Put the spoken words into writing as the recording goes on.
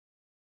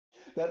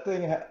That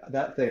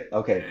thing.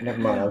 Okay, never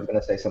mind. I was going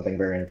to say something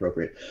very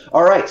inappropriate.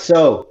 All right,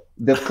 so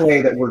the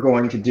play that we're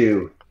going to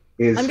do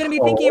I'm is gonna be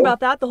thinking called. about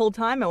that the whole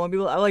time. I won't be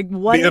able, like,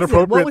 what The is it?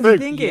 What inappropriate was he thing.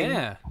 thinking?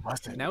 Yeah.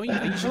 Was it? Now you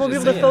I should won't be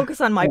just able to say it.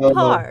 focus on my Oh,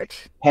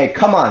 part. hey,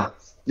 come on!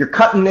 You're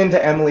cutting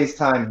into Emily's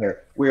time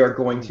here. We are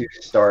going to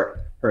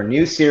start her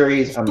new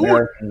series, Let's do it.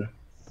 American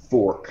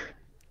Fork.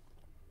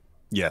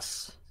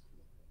 Yes.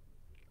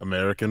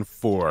 American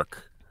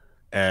Fork.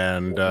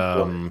 And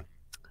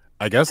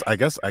I guess we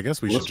Let's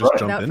should just run it.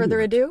 jump Without into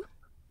further it. ado,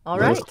 all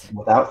right.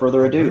 Without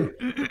further ado,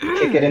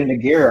 kick it into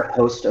gear,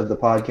 host of the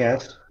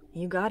podcast.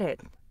 You got it.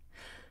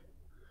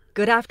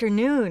 Good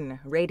afternoon,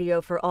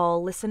 Radio for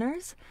All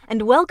listeners,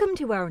 and welcome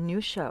to our new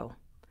show.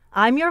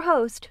 I'm your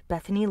host,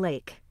 Bethany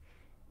Lake.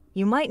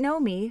 You might know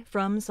me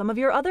from some of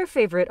your other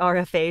favorite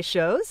RFA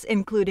shows,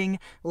 including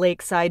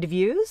Lakeside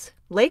Views,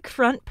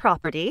 Lakefront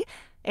Property,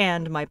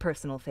 and my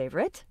personal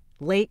favorite,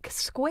 Lake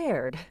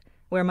Squared,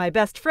 where my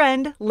best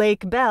friend,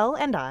 Lake Bell,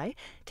 and I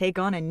take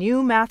on a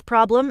new math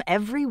problem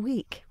every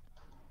week.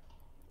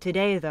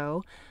 Today,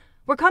 though,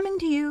 we're coming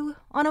to you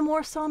on a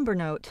more somber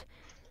note,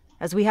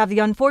 as we have the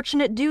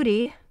unfortunate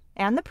duty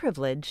and the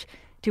privilege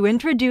to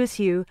introduce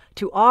you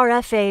to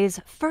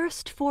RFA's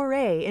first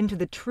foray into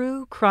the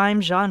true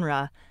crime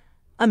genre,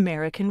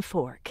 American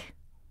Fork.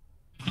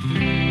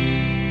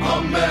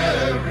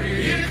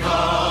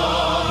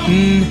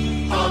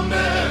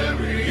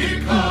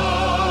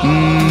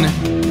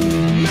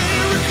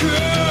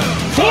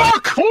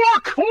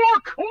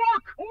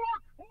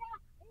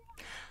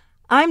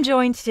 I'm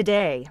joined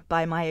today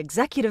by my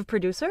executive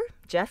producer,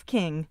 Jeff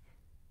King.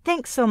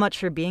 Thanks so much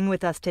for being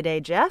with us today,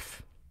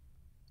 Jeff.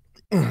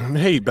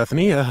 Hey,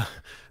 Bethany.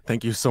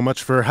 Thank you so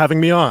much for having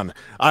me on.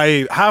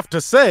 I have to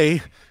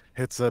say,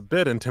 it's a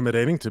bit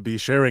intimidating to be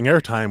sharing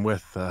airtime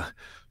with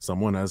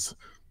someone as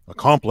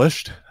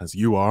accomplished as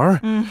you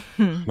are.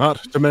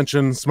 Not to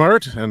mention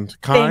smart and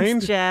kind.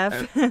 Thanks,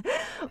 Jeff.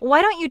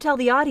 Why don't you tell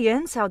the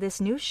audience how this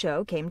new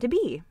show came to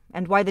be,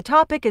 and why the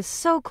topic is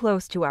so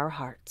close to our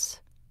hearts?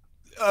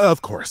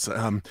 Of course.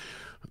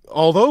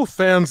 Although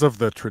fans of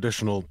the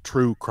traditional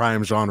true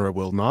crime genre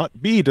will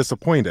not be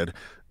disappointed,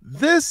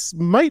 this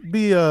might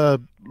be a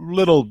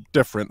little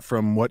different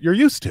from what you're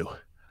used to.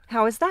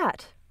 How is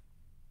that?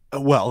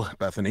 Well,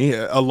 Bethany,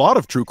 a lot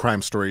of true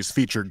crime stories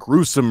feature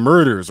gruesome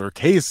murders or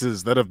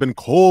cases that have been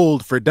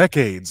cold for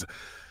decades.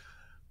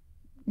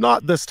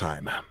 Not this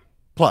time.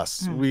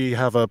 Plus, we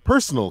have a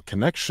personal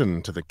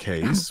connection to the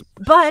case.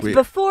 But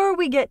before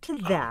we get to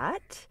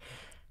that,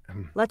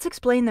 let's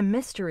explain the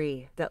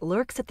mystery that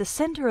lurks at the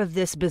center of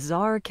this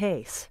bizarre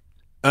case.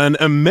 An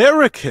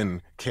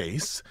American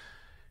case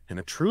in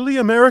a truly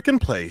American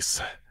place.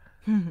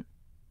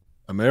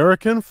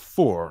 American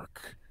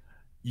Fork,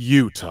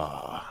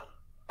 Utah.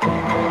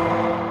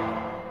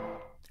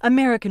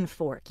 American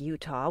Fork,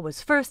 Utah,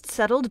 was first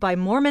settled by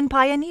Mormon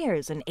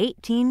pioneers in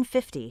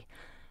 1850.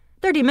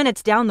 30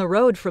 minutes down the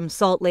road from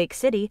Salt Lake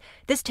City,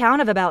 this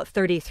town of about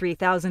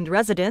 33,000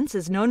 residents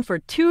is known for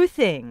two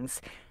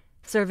things: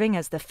 serving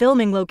as the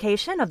filming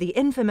location of the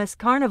infamous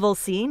carnival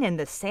scene in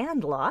The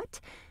Sandlot,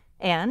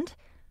 and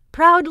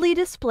proudly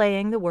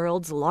displaying the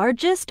world's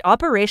largest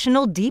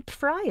operational deep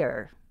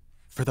fryer.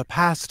 For the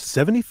past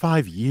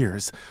 75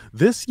 years,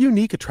 this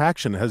unique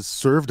attraction has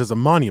served as a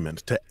monument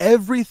to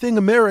everything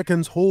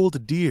Americans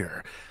hold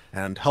dear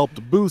and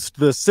helped boost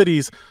the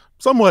city's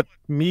somewhat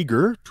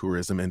meager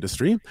tourism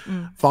industry,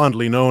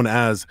 fondly known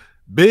as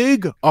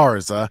Big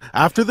Arza,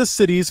 after the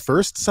city's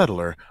first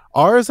settler,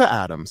 Arza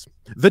Adams.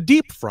 The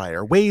deep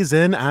fryer weighs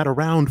in at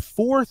around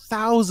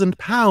 4,000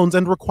 pounds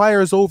and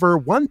requires over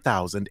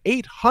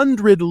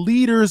 1,800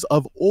 liters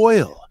of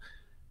oil.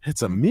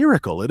 It's a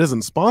miracle it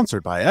isn't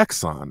sponsored by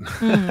Exxon.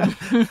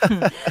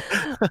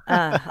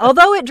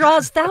 Although it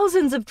draws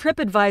thousands of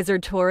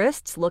TripAdvisor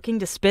tourists looking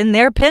to spin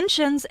their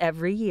pensions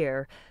every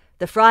year,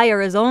 the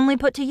fryer is only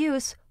put to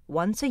use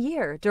once a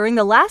year during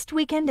the last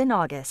weekend in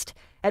August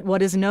at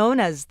what is known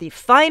as the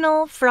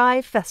Final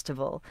Fry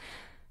Festival.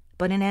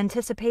 But in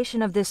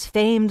anticipation of this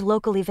famed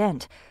local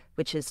event,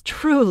 which is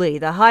truly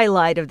the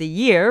highlight of the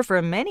year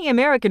for many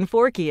American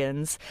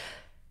Forkians,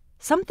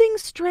 something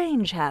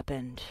strange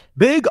happened.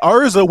 Big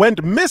Arza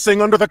went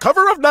missing under the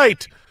cover of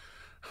night.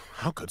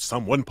 How could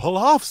someone pull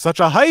off such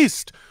a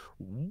heist?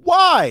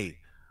 Why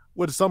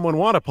would someone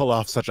want to pull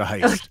off such a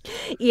heist?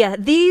 Yeah,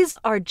 these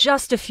are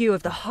just a few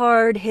of the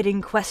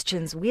hard-hitting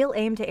questions we'll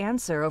aim to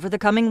answer over the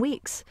coming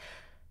weeks.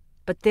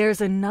 But there's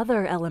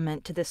another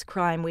element to this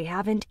crime we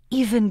haven't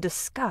even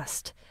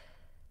discussed.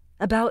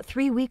 About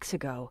 3 weeks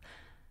ago,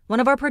 one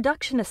of our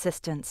production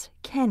assistants,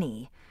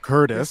 Kenny...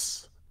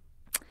 Curtis.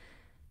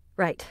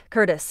 Right,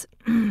 Curtis.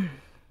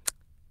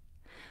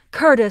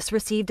 Curtis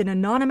received an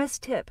anonymous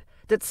tip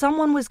that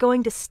someone was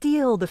going to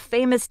steal the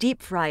famous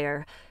deep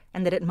fryer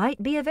and that it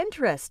might be of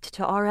interest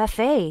to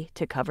RFA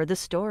to cover the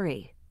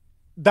story.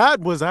 That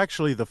was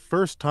actually the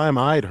first time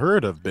I'd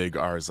heard of Big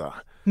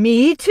Arza.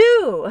 Me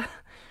too!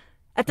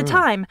 At the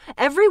time,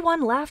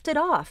 everyone laughed it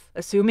off,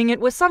 assuming it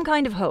was some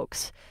kind of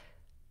hoax.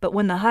 But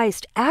when the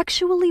heist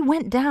actually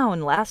went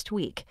down last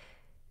week,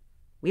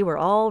 we were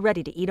all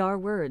ready to eat our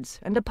words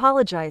and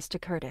apologize to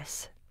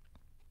Curtis.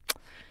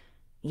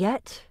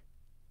 Yet,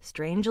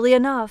 strangely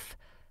enough,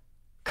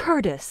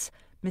 Curtis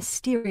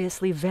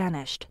mysteriously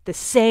vanished the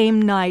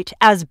same night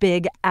as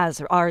Big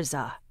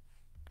Arza.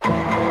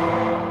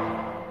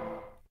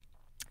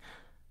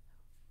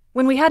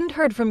 When we hadn't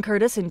heard from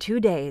Curtis in 2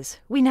 days,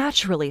 we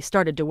naturally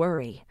started to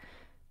worry.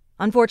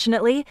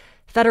 Unfortunately,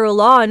 federal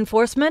law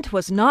enforcement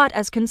was not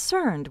as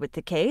concerned with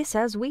the case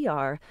as we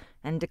are,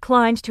 and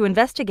declined to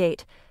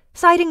investigate,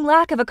 citing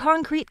lack of a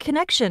concrete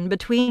connection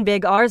between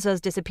Big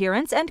Arza's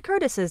disappearance and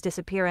Curtis's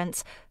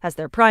disappearance as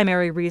their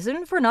primary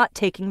reason for not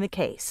taking the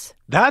case.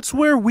 That's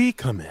where we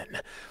come in.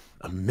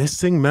 A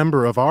missing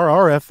member of our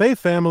RFA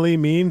family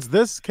means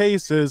this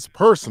case is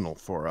personal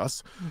for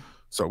us,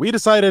 so we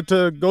decided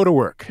to go to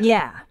work.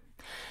 Yeah.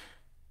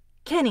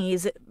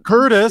 Kenny's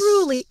Curtis.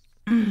 truly...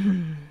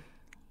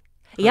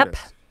 Yep.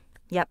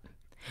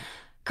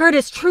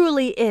 Curtis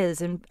truly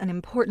is an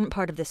important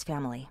part of this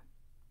family.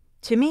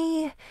 To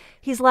me,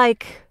 he's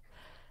like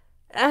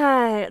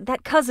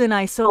that cousin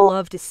I so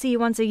love to see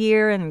once a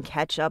year and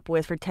catch up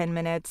with for 10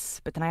 minutes,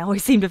 but then I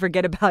always seem to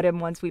forget about him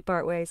once we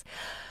part ways.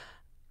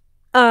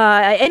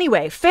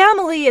 Anyway,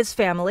 family is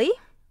family,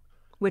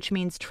 which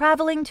means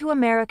traveling to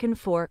American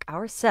Fork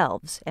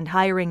ourselves and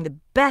hiring the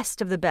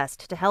best of the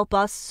best to help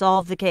us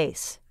solve the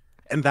case.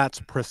 And that's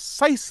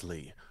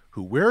precisely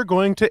who we're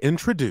going to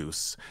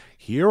introduce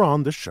here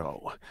on the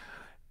show.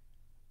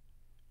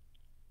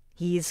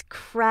 He's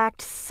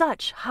cracked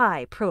such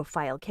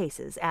high-profile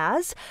cases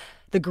as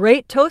the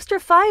Great Toaster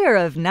Fire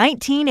of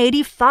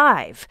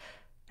 1985.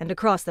 And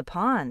across the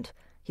pond,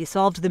 he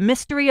solved the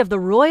mystery of the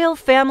royal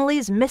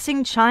family's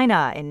missing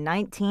china in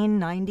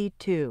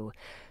 1992.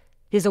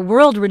 He's a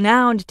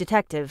world-renowned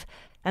detective,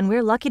 and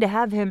we're lucky to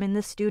have him in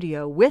the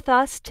studio with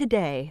us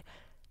today.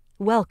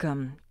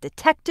 Welcome,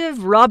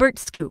 Detective Robert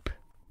Scoop.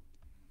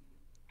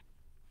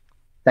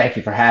 Thank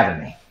you for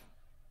having me.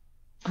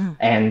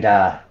 And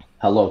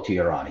hello to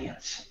your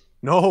audience.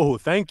 No,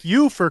 thank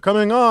you for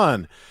coming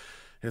on.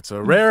 It's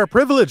a rare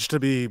privilege to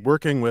be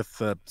working with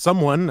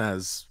someone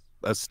as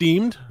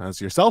esteemed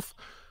as yourself.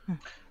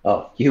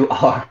 Oh, you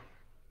are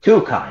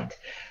too kind.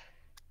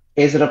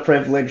 Is it a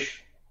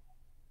privilege?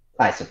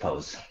 I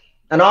suppose.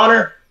 An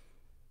honor?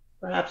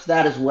 Perhaps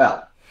that as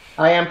well.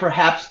 I am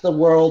perhaps the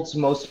world's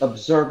most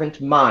observant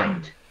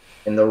mind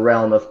in the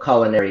realm of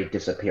culinary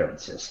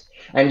disappearances.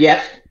 And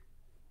yet,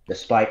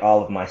 despite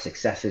all of my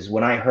successes,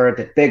 when I heard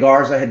that Big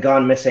Arza had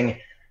gone missing,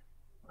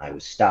 I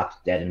was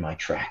stopped dead in my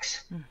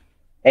tracks.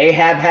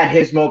 Ahab had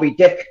his Moby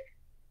Dick.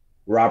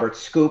 Robert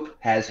Scoop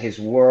has his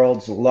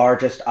world's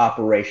largest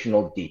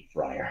operational deep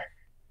fryer.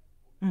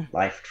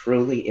 Life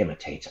truly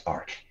imitates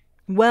art.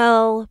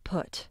 Well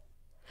put.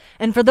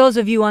 And for those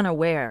of you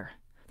unaware,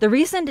 the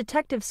reason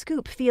Detective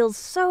Scoop feels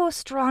so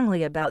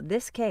strongly about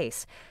this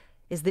case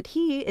is that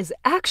he is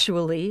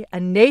actually a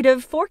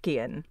native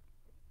Forkian.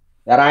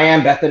 That I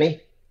am,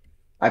 Bethany.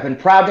 I've been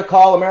proud to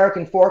call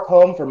American Fork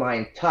home for my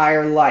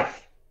entire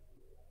life.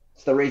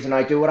 It's the reason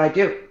I do what I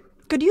do.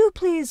 Could you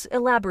please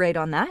elaborate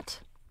on that?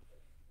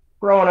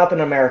 Growing up in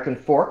American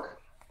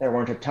Fork, there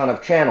weren't a ton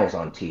of channels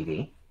on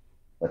TV.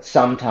 But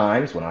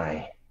sometimes, when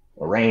I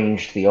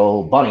arranged the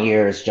old bunny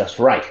ears just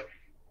right,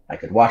 I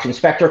could watch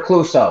Inspector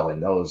Clouseau in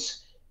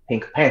those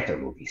Pink Panther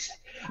movies.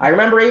 I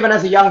remember even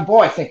as a young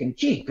boy thinking,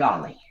 gee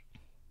golly,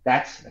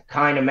 that's the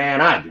kind of man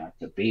I'd like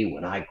to be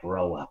when I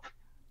grow up.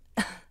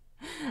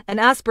 An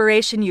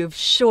aspiration you've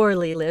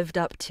surely lived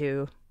up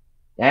to.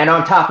 And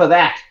on top of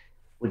that,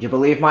 would you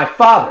believe my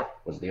father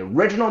was the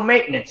original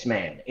maintenance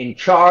man in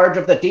charge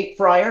of the deep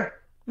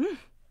fryer?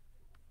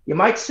 You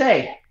might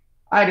say,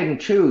 I didn't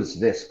choose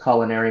this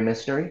culinary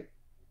mystery.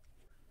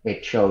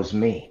 It chose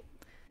me.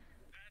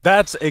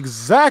 That's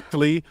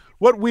exactly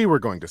what we were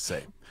going to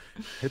say.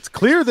 It's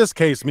clear this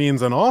case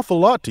means an awful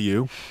lot to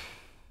you.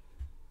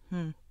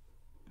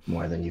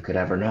 More than you could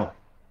ever know.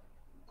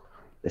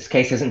 This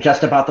case isn't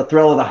just about the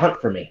thrill of the hunt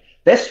for me.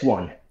 This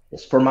one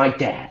is for my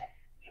dad.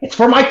 It's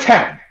for my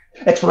town.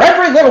 It's for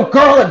every little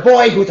girl and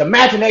boy whose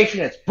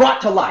imagination is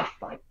brought to life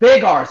by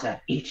Big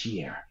Arza each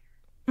year.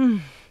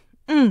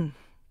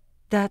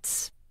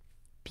 That's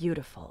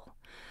beautiful.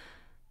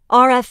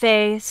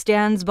 RFA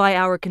stands by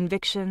our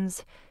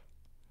convictions,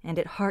 and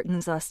it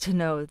heartens us to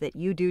know that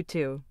you do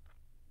too.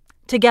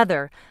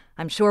 Together,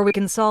 I'm sure we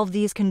can solve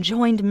these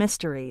conjoined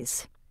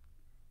mysteries.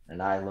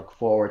 And I look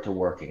forward to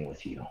working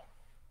with you.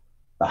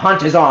 The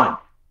hunt is on.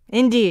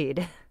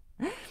 Indeed.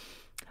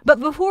 But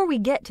before we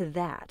get to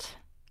that,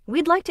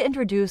 we'd like to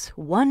introduce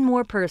one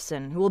more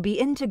person who will be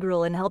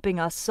integral in helping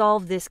us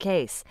solve this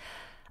case.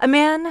 A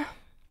man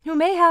who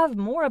may have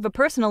more of a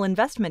personal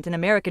investment in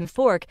American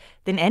Fork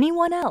than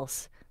anyone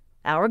else.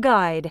 Our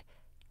guide,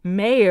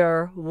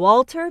 Mayor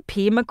Walter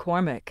P.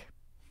 McCormick.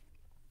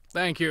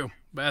 Thank you,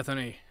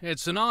 Bethany.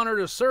 It's an honor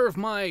to serve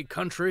my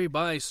country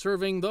by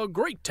serving the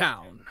great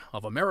town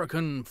of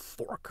American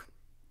Fork.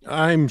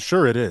 I'm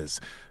sure it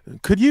is.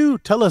 Could you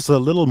tell us a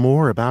little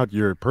more about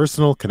your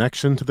personal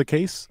connection to the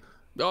case?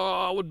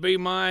 Oh, it would be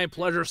my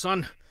pleasure,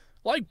 son.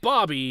 Like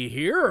Bobby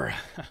here.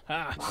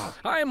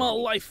 I'm a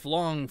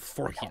lifelong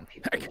Forkian.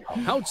 Heck,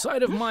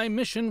 outside of my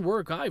mission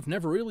work, I've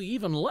never really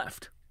even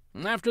left.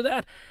 After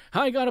that,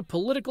 I got a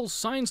political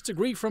science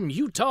degree from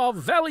Utah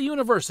Valley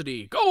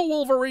University. Go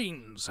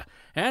Wolverines!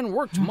 And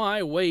worked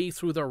my way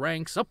through the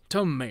ranks up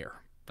to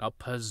mayor. A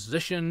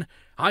position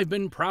I've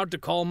been proud to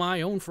call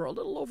my own for a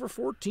little over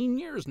 14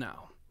 years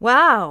now.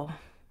 Wow.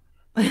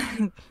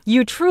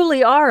 You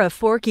truly are a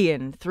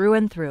Forkian through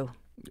and through.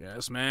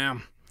 Yes,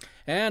 ma'am.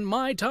 And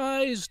my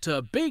ties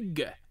to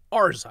Big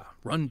Arza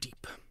run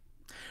deep.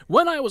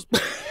 When I was...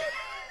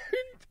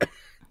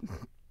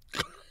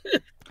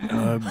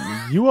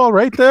 You all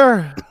right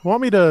there?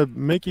 Want me to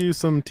make you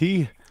some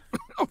tea?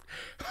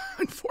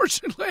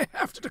 Unfortunately, I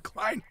have to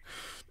decline.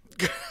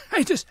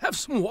 I just have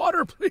some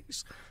water,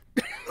 please.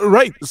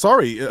 Right,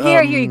 sorry.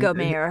 Here you go,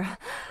 Mayor.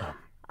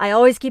 I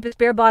always keep a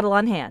spare bottle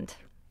on hand.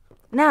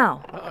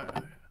 Now.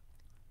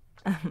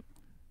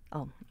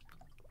 Oh.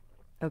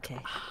 Okay.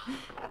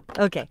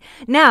 Okay.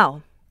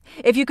 Now,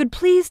 if you could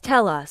please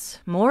tell us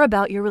more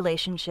about your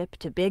relationship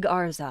to Big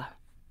Arza.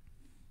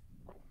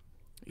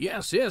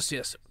 Yes.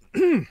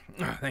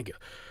 Thank you.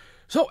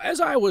 So, as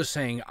I was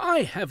saying,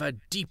 I have a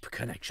deep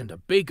connection to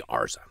Big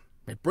Arza.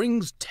 It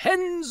brings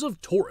tens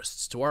of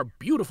tourists to our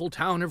beautiful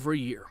town every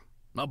year.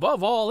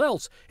 Above all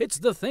else, it's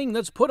the thing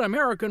that's put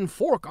American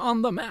Fork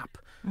on the map.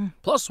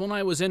 Plus, when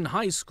I was in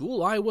high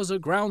school, I was a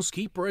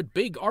groundskeeper at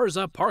Big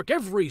Arza Park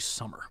every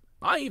summer.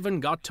 I even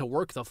got to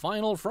work the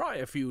final fry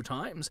a few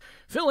times,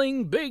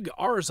 filling Big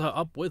Arza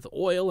up with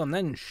oil and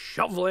then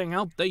shoveling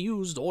out the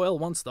used oil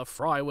once the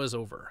fry was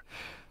over.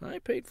 I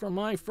paid for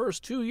my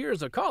first 2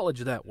 years of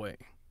college that way.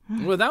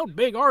 Without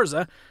Big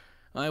Arza,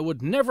 I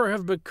would never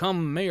have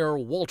become Mayor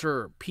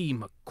Walter P.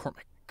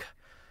 McCormick.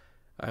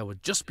 I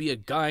would just be a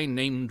guy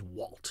named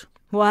Walt.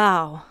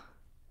 Wow.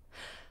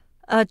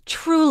 A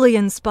truly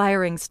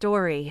inspiring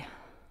story.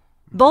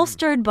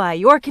 Bolstered by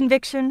your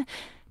conviction,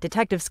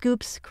 Detective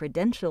Scoop's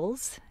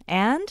credentials,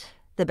 and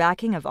the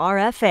backing of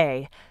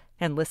RFA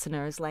and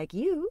listeners like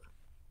you.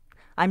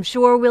 I'm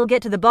sure we'll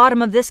get to the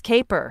bottom of this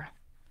caper.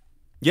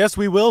 Yes,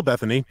 we will,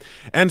 Bethany.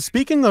 And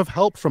speaking of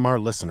help from our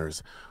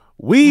listeners,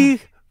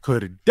 we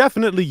could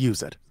definitely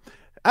use it.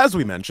 As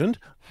we mentioned,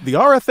 the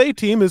RFA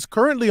team is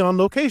currently on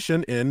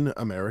location in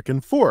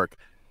American Fork,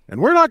 and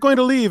we're not going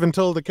to leave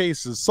until the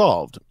case is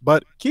solved.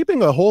 But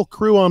keeping a whole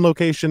crew on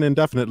location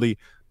indefinitely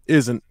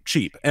isn't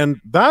cheap,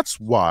 and that's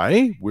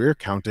why we're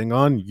counting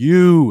on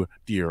you,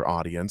 dear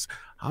audience,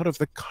 out of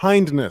the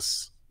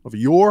kindness of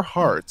your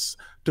hearts,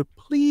 to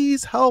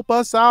please help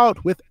us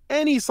out with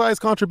any size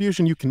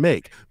contribution you can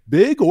make,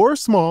 big or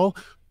small.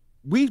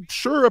 We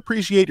sure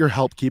appreciate your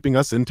help keeping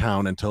us in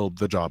town until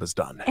the job is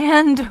done.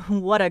 And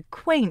what a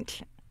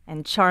quaint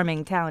and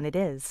charming town it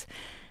is.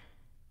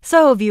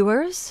 So,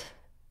 viewers,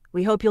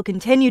 we hope you'll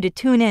continue to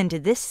tune in to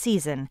this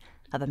season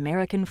of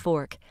American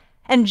Fork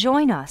and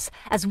join us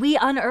as we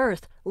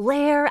unearth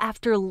layer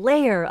after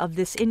layer of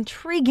this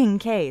intriguing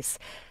case.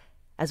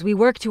 As we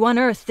work to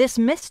unearth this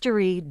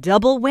mystery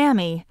double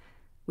whammy,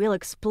 we'll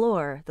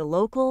explore the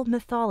local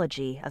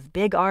mythology of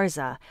Big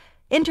Arza,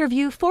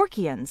 interview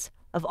Forkians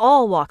of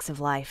all walks of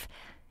life,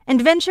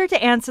 and venture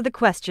to answer the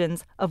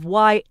questions of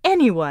why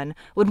anyone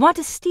would want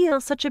to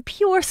steal such a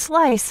pure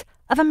slice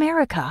of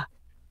America.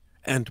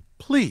 And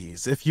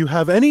please, if you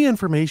have any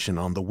information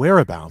on the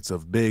whereabouts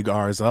of Big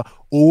Arza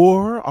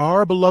or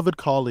our beloved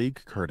colleague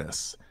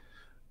Curtis,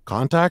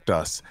 contact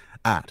us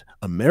at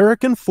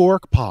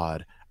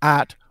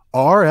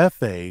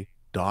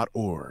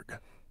AmericanForkPod@rfa.org.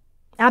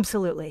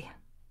 Absolutely.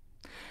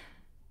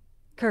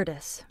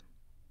 Curtis,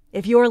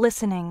 if you're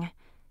listening,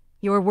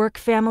 your work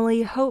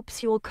family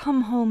hopes you'll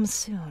come home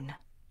soon.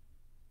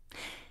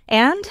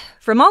 And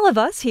from all of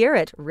us here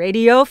at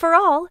Radio for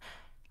All,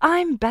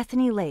 I'm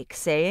Bethany Lake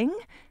saying,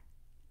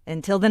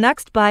 until the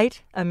next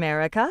bite,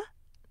 America.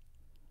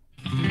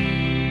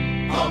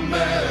 America.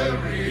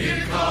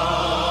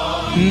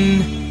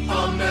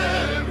 America.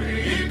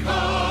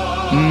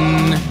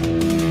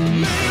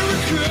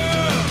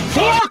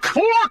 Fork!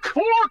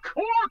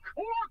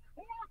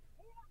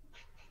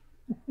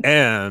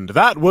 And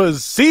that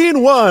was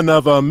scene 1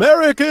 of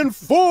American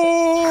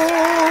Fork!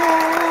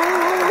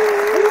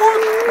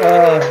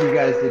 Oh, you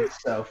guys did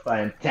so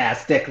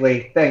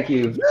fantastically. Thank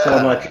you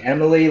so much,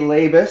 Emily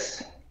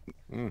Labus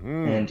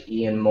and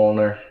Ian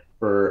Molnar,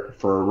 for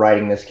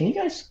writing this. Can you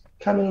guys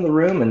come in the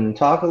room and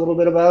talk a little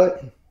bit about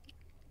it?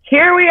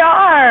 Here we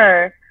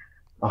are.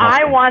 Awesome.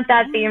 I want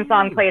that theme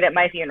song played at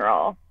my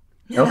funeral.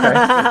 Okay.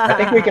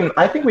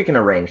 I think we can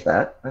arrange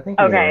that.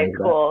 Okay,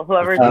 cool.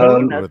 Whoever's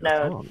making those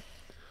notes.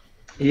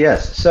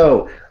 Yes.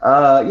 So,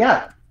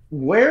 yeah,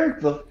 where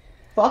the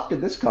fuck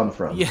did this come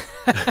from? Yeah.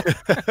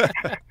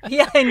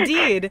 Yeah,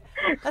 indeed.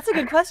 That's a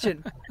good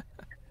question.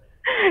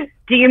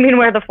 Do you mean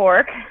where the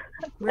fork?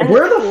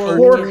 Where the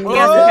fork? And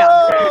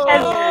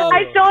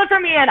I stole it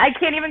from Ian. I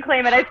can't even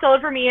claim it. I stole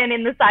it from Ian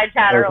in the side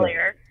chat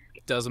earlier.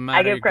 Doesn't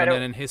matter. give You're going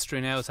credit. in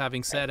history now as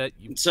having said it.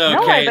 So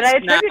No, okay, but I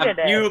it's not-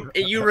 attributed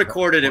it. you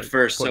recorded it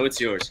first, so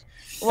it's yours.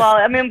 Well,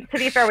 I mean, to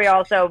be fair, we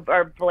also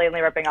are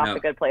blatantly ripping off No. The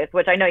Good Place,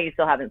 which I know you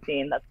still haven't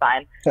seen. That's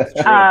fine. That's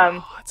true.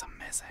 Oh, it's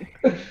amazing.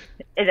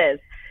 It is.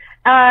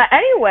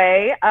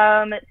 Anyway,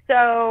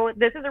 so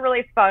this is a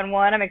really fun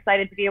one. I'm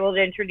excited to be able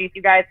to introduce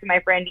you guys to my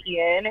friend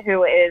Ian,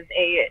 who is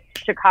a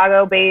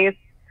Chicago-based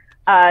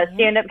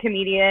stand-up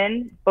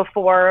comedian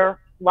before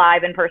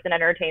live in-person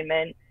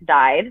entertainment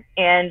died,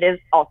 and is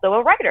also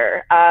a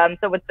writer.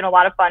 So it's been a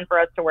lot of fun for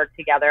us to work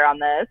together on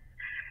this.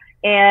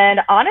 And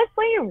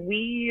honestly,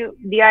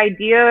 the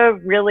idea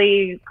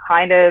really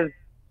kind of,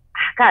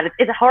 God,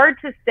 it's hard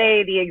to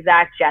say the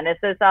exact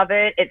genesis of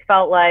it. It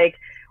felt like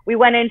we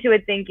went into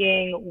it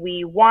thinking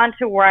we want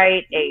to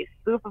write a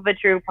spoof of a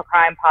true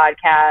crime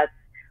podcast.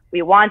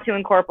 We want to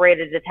incorporate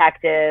a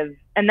detective.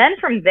 And then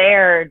from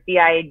there, the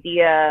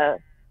idea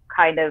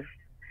kind of,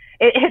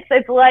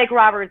 it's like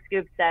Robert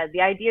Scoop said,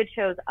 the idea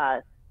chose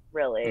us,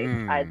 really,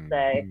 I'd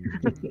say.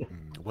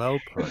 Well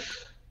put.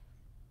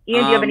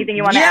 Ian, do you have anything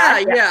you want to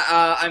add? Yeah.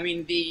 I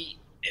mean,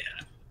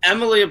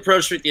 Emily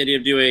approached me with the idea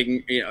of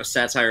doing a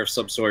satire of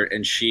some sort,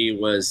 and she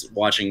was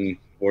watching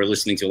or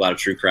listening to a lot of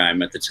true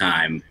crime at the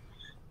time.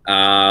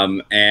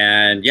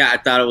 And yeah, I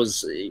thought it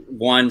was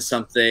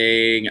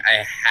something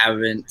I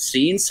haven't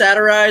seen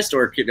satirized,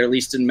 or at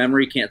least in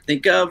memory can't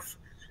think of.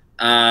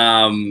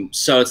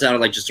 So it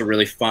sounded like just a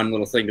really fun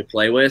little thing to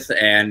play with,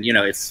 and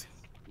it's,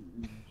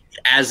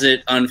 as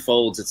it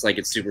unfolds, it's like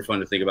it's super fun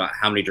to think about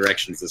how many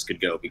directions this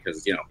could go,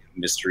 because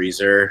mysteries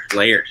are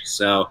layered.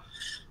 So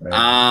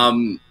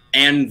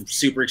and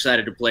super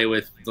excited to play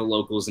with the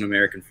locals in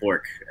American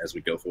Fork as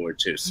we go forward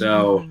too.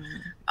 So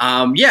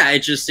yeah, it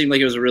just seemed like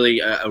it was a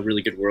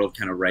really good world,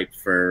 kind of ripe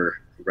for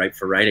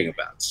writing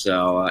about.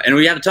 So and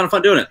we had a ton of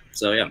fun doing it.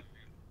 So yeah.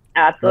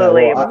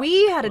 Absolutely. Well,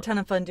 We had a ton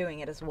of fun doing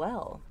it as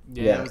well.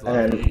 Yeah,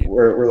 and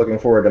we're looking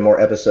forward to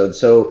more episodes.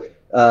 So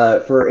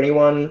for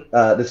anyone,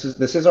 this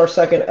is our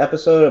second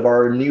episode of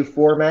our new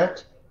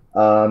format,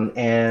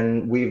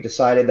 and we've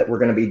decided that we're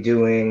going to be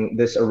doing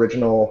this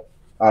original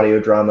audio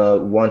drama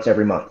once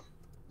every month.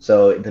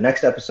 So the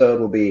next episode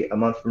will be a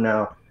month from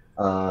now,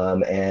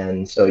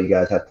 and so you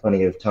guys have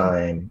plenty of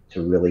time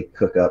to really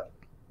cook up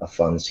a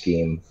fun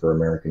scheme for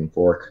American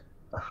Fork.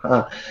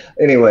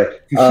 Anyway,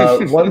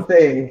 one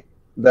thing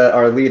that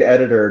our lead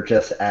editor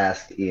just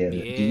asked, Ian, do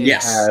you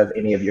Yes. have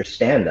any of your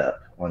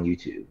stand-up on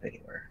YouTube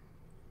anywhere?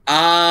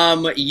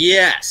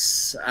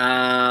 Yes.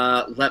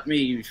 Let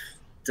me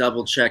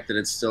double check that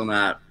it's still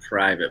not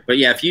private. But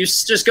yeah, if you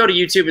just go to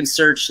YouTube and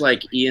search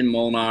like Ian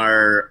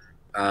Molnar,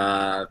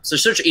 so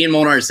search Ian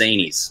Molnar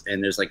Zanies,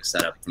 and there's like a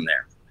setup from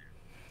there.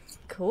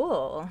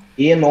 Cool.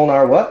 Ian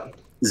Molnar what?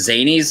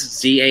 Zanies,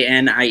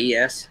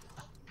 Zanies.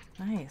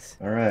 Nice.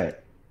 All right.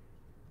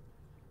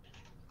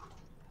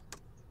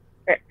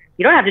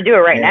 You don't have to do it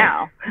right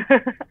Yeah.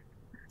 now.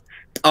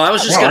 Oh, I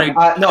was just No, gonna.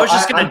 I- no, I was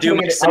just I- gonna I'm do putting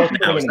my it- I was set putting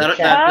now. it in the That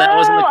chat.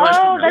 wasn't the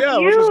question. Oh, that's Yeah,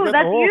 we're just you. getting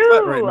That's the whole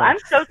set right you. now. I'm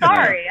so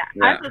sorry.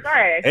 Yeah. I'm so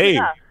sorry. I Hey.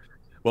 screwed up.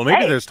 Well,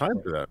 maybe Hey. there's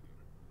time for that.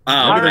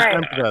 Oh, Maybe there's Alright.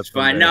 time for that. it's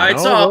fine. someday. No,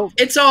 it's No, all well,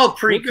 it's all we'll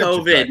get you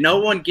pre-COVID. back. No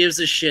one gives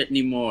a shit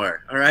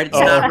anymore. All right, it's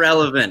Oh. not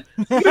relevant.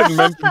 You didn't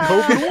mention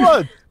COVID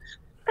once.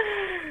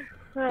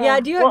 Yeah,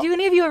 do Well,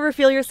 any of you ever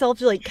feel yourself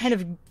like kind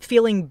of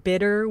feeling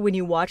bitter when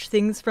you watch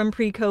things from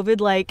pre-COVID?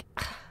 Like,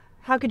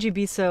 how could you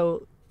be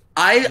so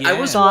I Yeah.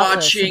 was thoughtless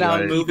watching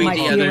about a movie my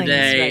the other feelings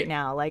day. right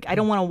now? Like, I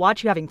don't want to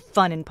watch you having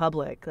fun in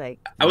public. Like,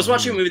 I was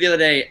watching a movie the other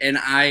day, and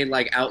I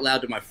like out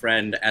loud to my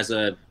friend, as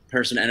a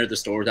person entered the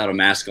store without a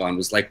mask on,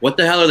 was like, "What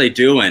the hell are they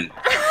doing?"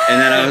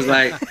 And then I was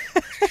like,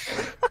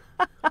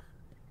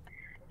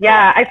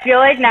 yeah, I feel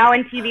like now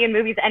in TV and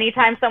movies,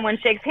 anytime someone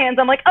shakes hands,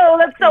 I'm like, oh,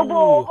 that's so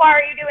bold. Why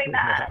are you doing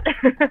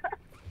that?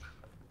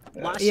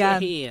 Wash Yeah.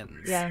 your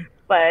hands. yeah.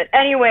 But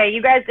anyway,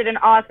 you guys did an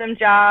awesome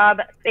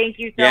job. Thank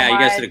you so "Yeah, much.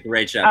 you guys did a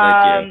great job.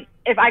 Thank you."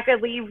 If I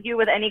could leave you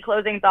with any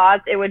closing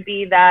thoughts, it would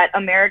be that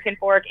American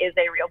Fork is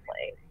a real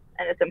place.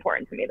 And it's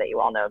important to me that you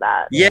all know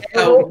that. Yeah,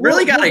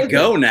 really gotta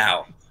go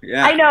now.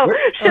 Yeah, I know.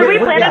 Should we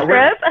plan a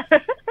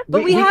trip?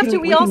 But we have to.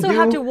 can- We can also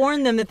have do- to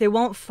warn them that they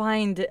won't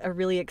find a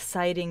really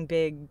exciting,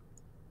 big,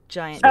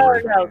 giant. Oh,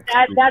 deer no.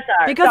 That's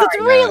ours. because it's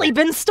Sorry. really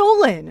been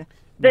stolen.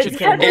 The, Should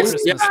get a the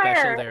Christmas deep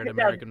special fryer. there at No,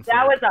 American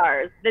that Fork. was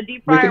ours. The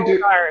deep We fryer can was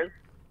do- ours.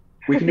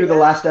 We can do the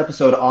last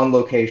episode on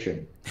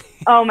location.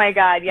 Oh my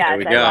God, yes, There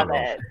we I go. love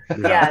it.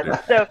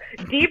 Yes. So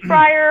deep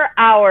fryer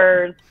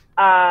hours,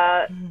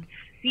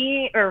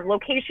 scene or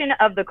location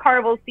of the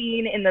carnival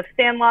scene in the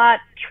Sandlot,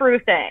 true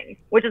thing,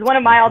 which is one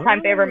of my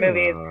all-time favorite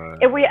movies.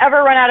 If we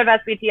ever run out of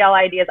SBTL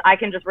ideas, I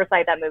can just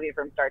recite that movie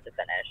from start to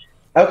finish.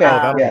 Okay. Oh,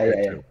 that'd be yeah, great,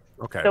 yeah, yeah. too.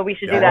 Okay. So we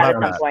should Yeah, do that we'll at have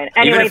some that. point.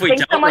 even Anyway, if we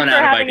thanks so don't much run for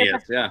out of having ideas,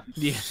 us. yeah.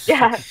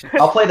 Yeah. Yeah.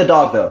 I'll play the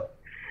dog though.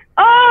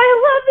 Oh, I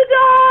love the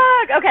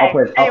dog. I'll Okay.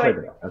 play Anyway,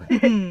 the dog.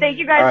 Okay. thank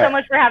you guys All so right.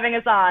 much for having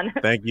us on.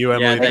 Thank you,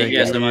 Emily. Yeah, thank thank you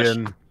guys so much.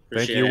 Ian. Thank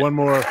Appreciate you. it. One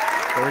more.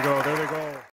 There we go. There they go.